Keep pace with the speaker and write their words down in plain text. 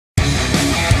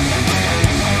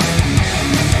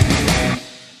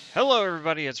Hello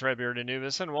everybody, it's Redbeard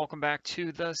Anubis, and welcome back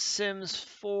to The Sims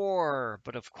 4.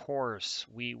 But of course,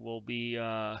 we will be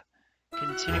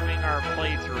continuing our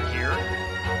playthrough here.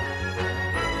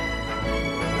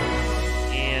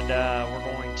 And we're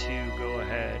going to go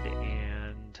ahead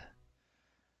and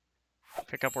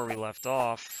pick up where we left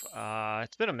off.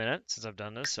 It's been a minute since I've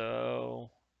done this, so...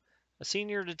 A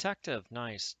senior detective,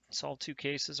 nice. Solved 2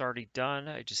 cases, already done.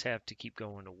 I just have to keep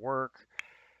going to work.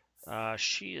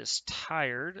 She is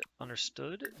tired.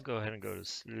 Understood. Go ahead and go to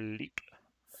sleep.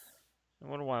 And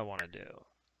what do I want to do?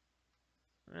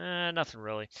 Nothing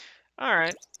really. All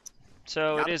right.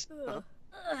 So it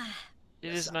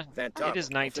is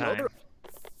nighttime.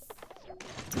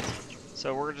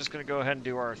 So we're just gonna go ahead and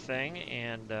do our thing,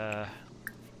 and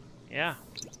yeah,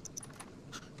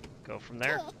 go from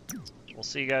there. We'll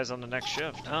see you guys on the next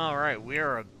shift. All right, we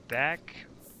are back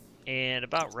and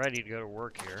about ready to go to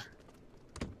work here.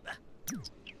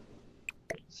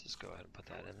 Let's just go ahead and put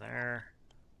that in there.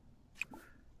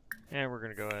 And we're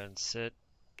going to go ahead and sit.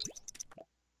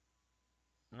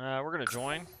 We're going to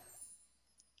join.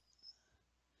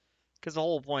 Because the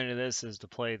whole point of this is to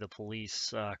play the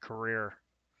police career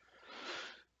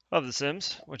of The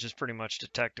Sims, which is pretty much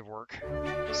detective work.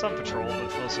 Some patrol,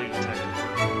 but mostly detective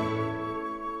work.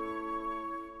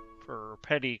 For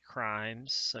petty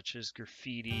crimes, such as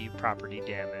graffiti, property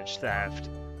damage, theft,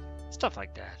 stuff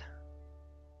like that.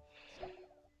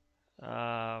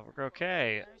 We're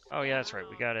okay. Oh yeah, that's right.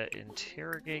 We gotta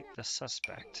interrogate the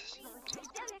suspect.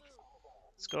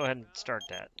 Let's go ahead and start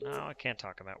that. No, I can't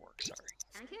talk about work, sorry.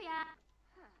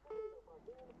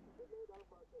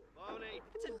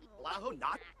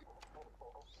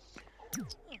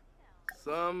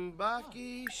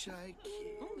 Sambaki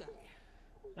Shaiki.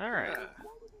 Alright.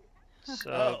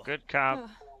 So, good cop.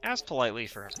 Ask politely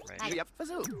for information.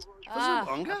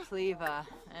 Cleaver.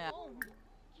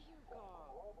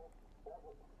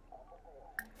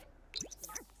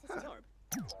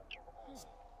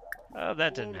 Oh,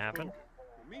 that didn't happen.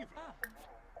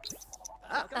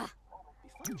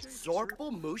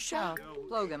 Zorpal Musha?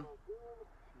 Logan.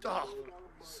 Oh,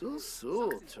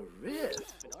 Sul, Tarif.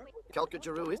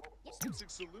 Kelkajaru is.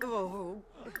 Oh.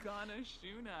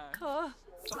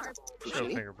 Show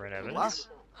fingerprint evidence.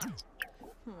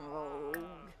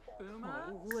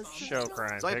 Show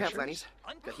crime pictures.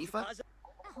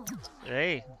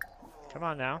 Hey, come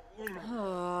on now.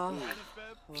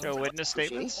 Show witness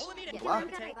statements.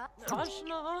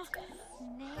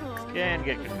 And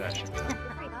get confession.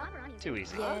 Too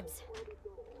easy.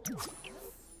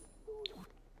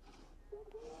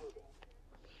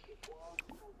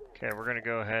 Okay, we're gonna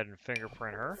go ahead and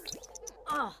fingerprint her.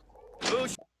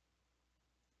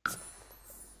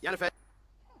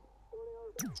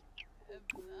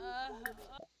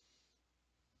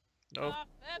 Nope.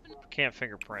 Can't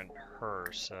fingerprint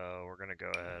her, so we're gonna go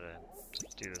ahead and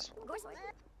do this one.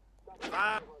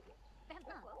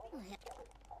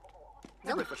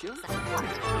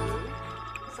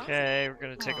 Okay, we're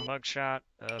gonna take a mugshot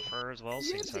of her as well,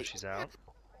 seeing as how she's out.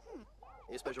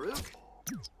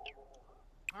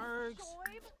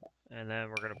 And then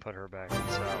we're gonna put her back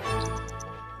inside.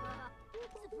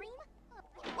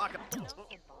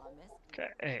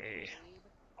 Okay.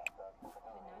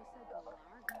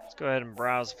 Let's go ahead and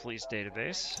browse the police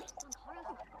database.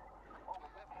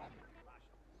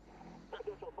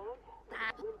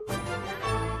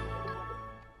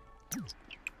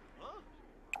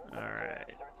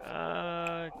 Alright.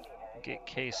 Get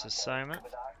case assignment.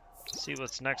 See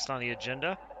what's next on the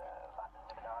agenda.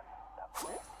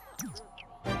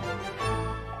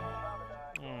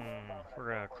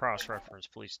 We're gonna cross-reference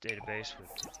police database with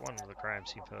one of the crime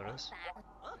scene photos.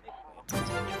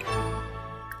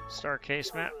 Start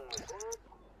case map.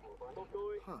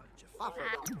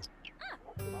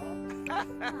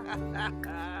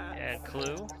 Add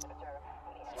clue.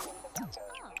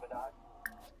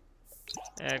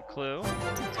 Add clue.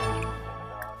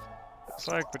 Looks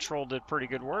like Patrol did pretty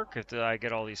good work if I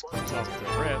get all these clues off the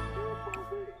rip.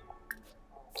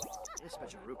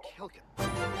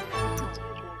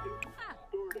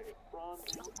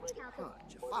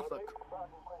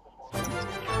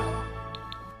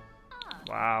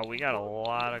 Wow, we got a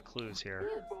lot of clues here.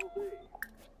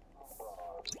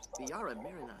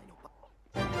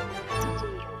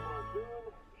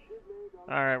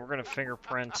 Alright, we're gonna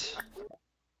fingerprint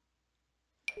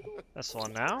this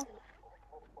one now.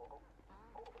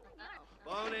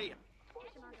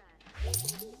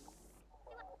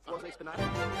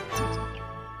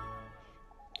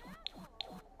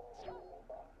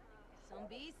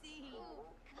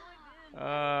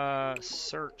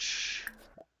 Search.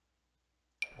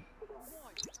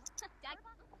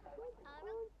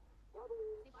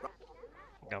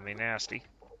 gonna be nasty.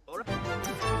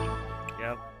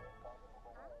 Yep.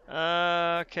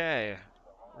 Okay.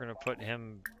 We're gonna put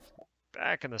him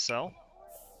back in the cell.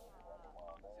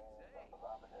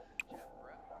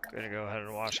 Gonna go ahead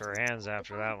and wash our hands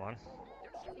after that one.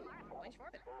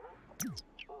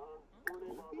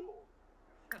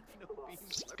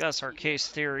 Discuss our case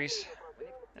theories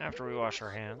after we wash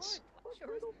our hands.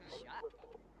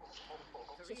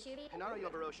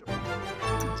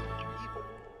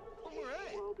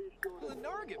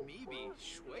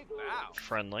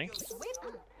 Friendly.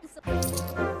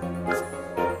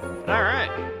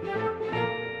 Alright.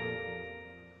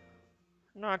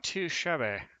 Not too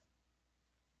shabby.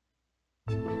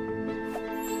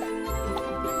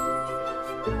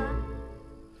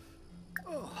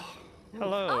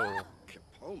 Hello.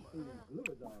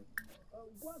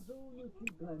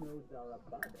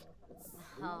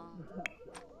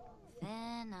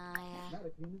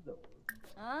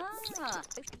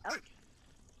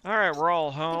 Alright, we're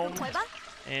all home.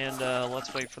 And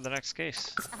let's wait for the next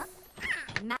case.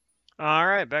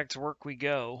 Alright, back to work we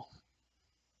go.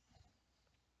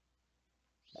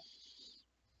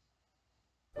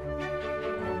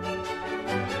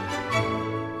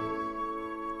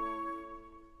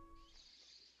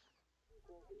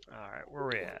 Alright, where are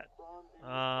we at?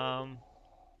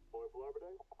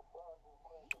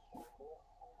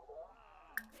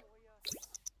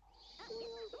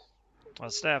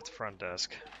 Let's staff the front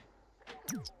desk.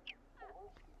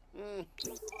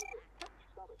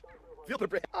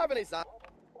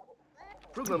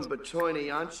 Pruglam Batoini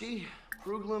Yanchi.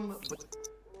 Pruglam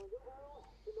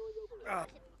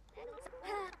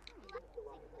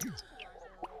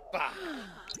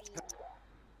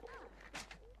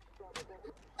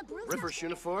River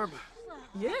Shuniform.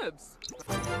 Yibs.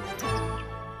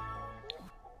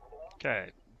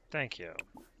 Okay, thank you.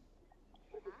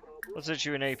 Let's hit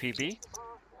you an APB.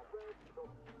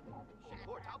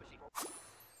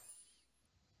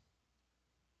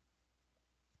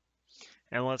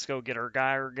 And let's go get our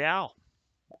guy or gal.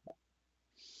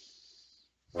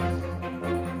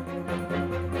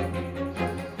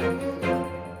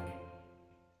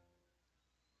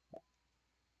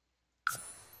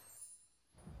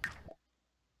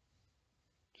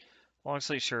 Long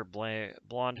sleeve shirt,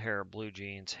 blonde hair, blue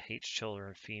jeans, hates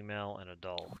children, female, and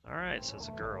adult. Alright, so it's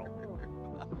a girl.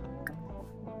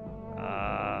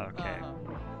 Okay.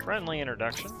 Friendly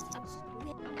introduction.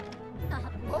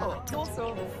 Oh,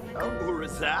 Also.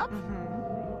 Urazap?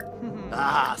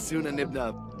 Ah, Suna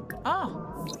Nibna. Ah.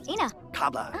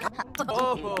 Kabla.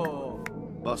 Oh.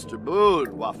 Buster Bood,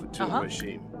 Wafatu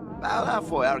Machine. Bala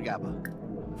for Argaba.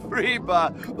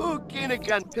 Reba,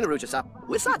 Ukinakan, Pinarujasap.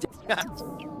 Wisat.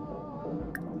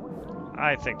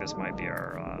 I think this might be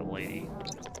our lady.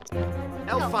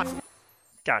 Elfa.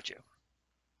 Got you.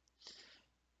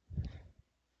 I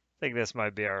think this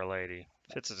might be our lady.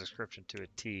 Fits the description to a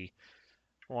T.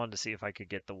 I wanted to see if I could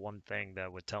get the one thing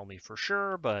that would tell me for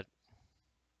sure, but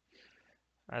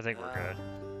I think we're good.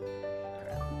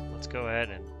 Alright, let's go ahead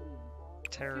and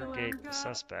interrogate the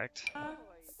suspect.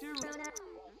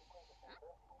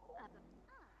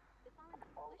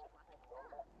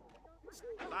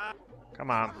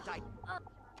 Come on.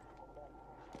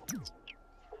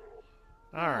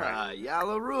 Alright.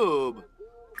 Yala Rube.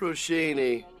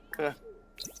 Prushini.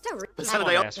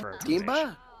 Someone asked for information.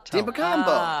 Dimba? Tell Dimba me.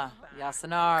 Combo. Ah.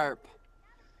 Yasanarp.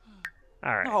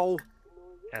 Alright. No.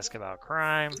 Ask about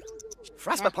crime.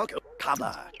 Fraspa Punko.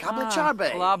 Kabla. Kabla Ah,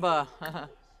 Charbe. Laba.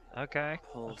 Okay.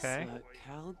 Okay.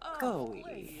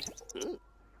 Kalkoi.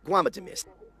 Guamatimis.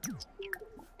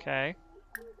 Okay.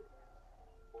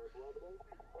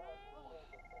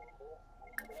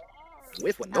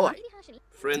 With Wanoy.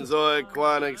 Frinzoid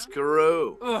Quanix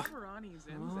Karoo.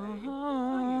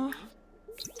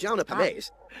 Jonah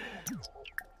Pames.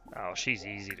 Oh, she's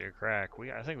easy to crack.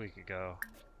 I think we could go.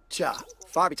 Cha.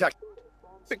 Farby Tuck.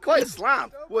 Quite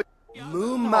Slam. What?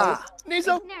 Muma.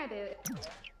 Nizo.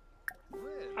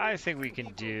 I think we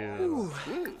can do.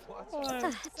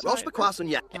 Rosh Bakwasun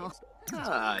Yak.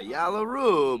 Ah, Yala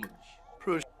Rube.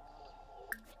 Prush.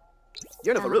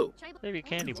 Yernavaroo. Maybe a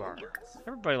candy bar.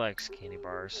 Everybody likes candy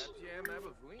bars.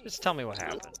 Just tell me what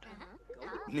happened.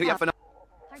 New Yafana.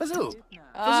 Fazoo.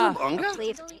 Ah. Fazoo Unga.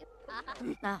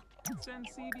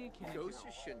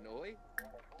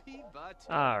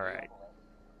 Alright.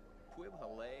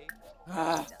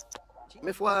 Ah.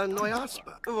 Mifwa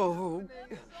Noyaspa. Oh.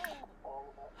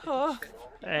 Ah.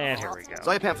 And here we go.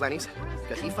 Zoya Pamflanis.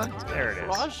 Katifa. There it is.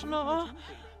 Rajna.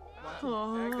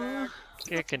 Ah.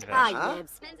 Get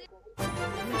confessed.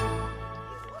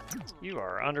 You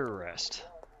are under arrest.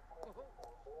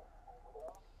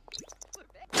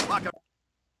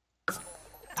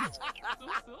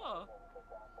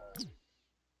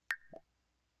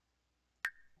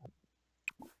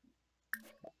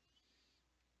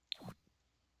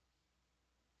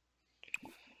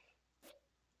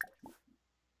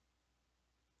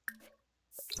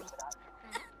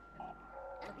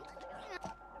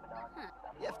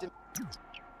 You have to.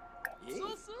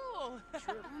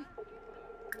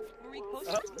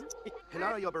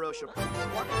 Hinara Yobarosha.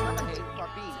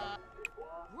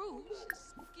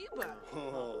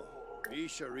 Oh,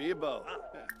 Isha Rebo.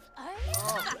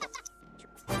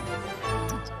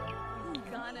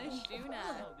 Gana Shuna.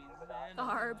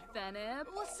 Garb Fenib.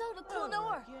 Wasoda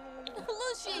Kunor.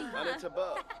 Lucy. Manitaba.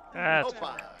 That's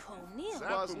Opa. Ponil.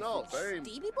 Squasno. Fame.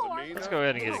 Stevie Boy. Let's go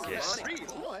ahead and get a case.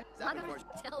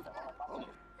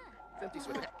 50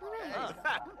 Swift.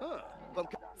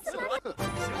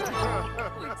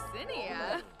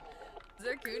 Lucinia.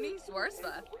 Zerkuni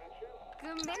Swarsva.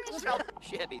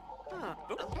 Chevy.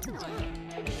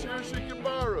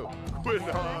 Shashikimaru.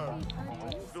 Quinar.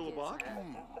 Philibok.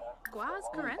 Guaz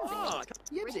Karenzi.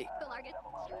 Yipsy.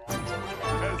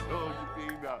 Ezo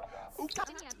Yubina.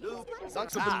 Loop.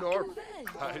 Zanksubinor.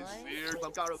 I see.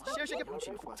 Bunkaro. Shashik.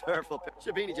 Turful.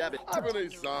 Shabini Jabbit. Abone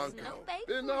Sanko.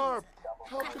 Binar.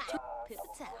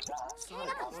 So.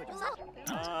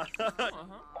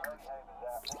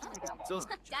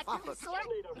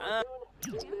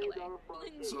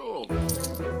 So.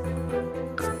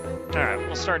 Alright,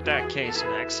 we'll start that case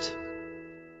next.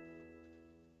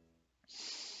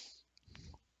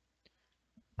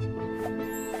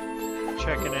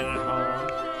 Checking in at home.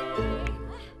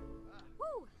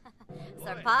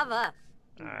 Sarpava.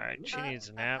 Alright, she needs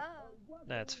a nap.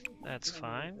 That's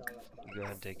fine. You go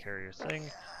ahead and take care of your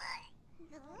thing.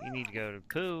 You need to go to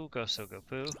poo. Go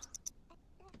poo.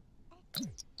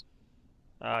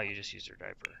 Oh, you just used her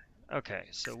diaper. Okay,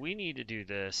 so we need to do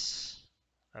this.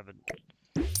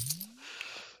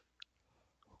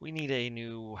 We need a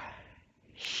new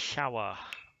shower.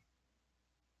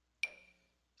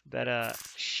 Better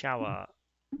shower.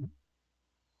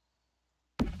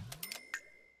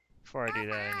 Before I do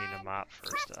that, I need a mop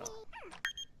first, though.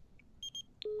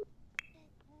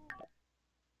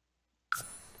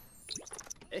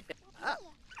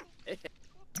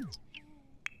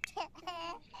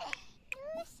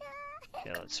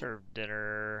 Okay, let's serve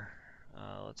dinner.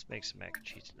 Let's make some mac and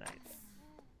cheese tonight.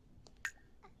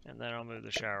 And then I'll move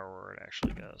the shower where it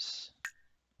actually goes.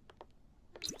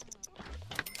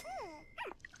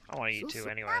 I want to eat too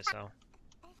anyway, so.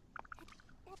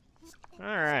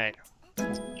 Alright.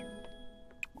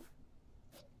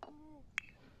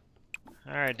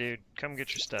 Alright, dude. Come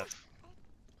get your stuff.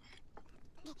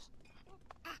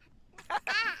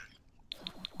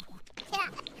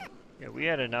 Yeah, we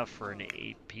had enough for an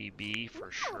 8 PB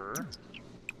for sure.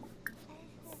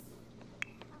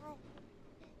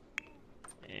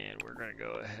 And we're gonna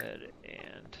go ahead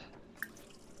and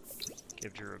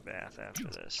give Drew a bath after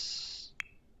this.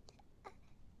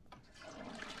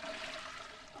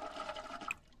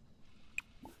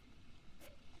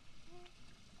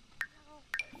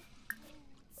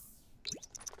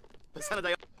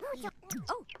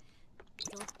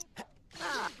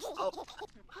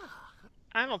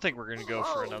 I don't think we're gonna go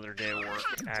for another day of work,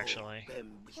 actually.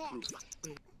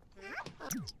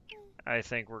 I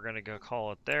think we're gonna go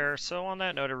call it there. So on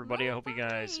that note, everybody, I hope you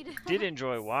guys did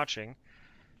enjoy watching.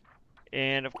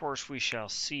 And of course, we shall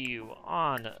see you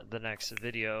on the next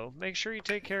video. Make sure you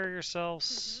take care of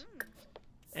yourselves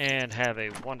and have a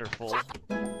wonderful,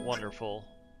 wonderful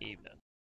evening.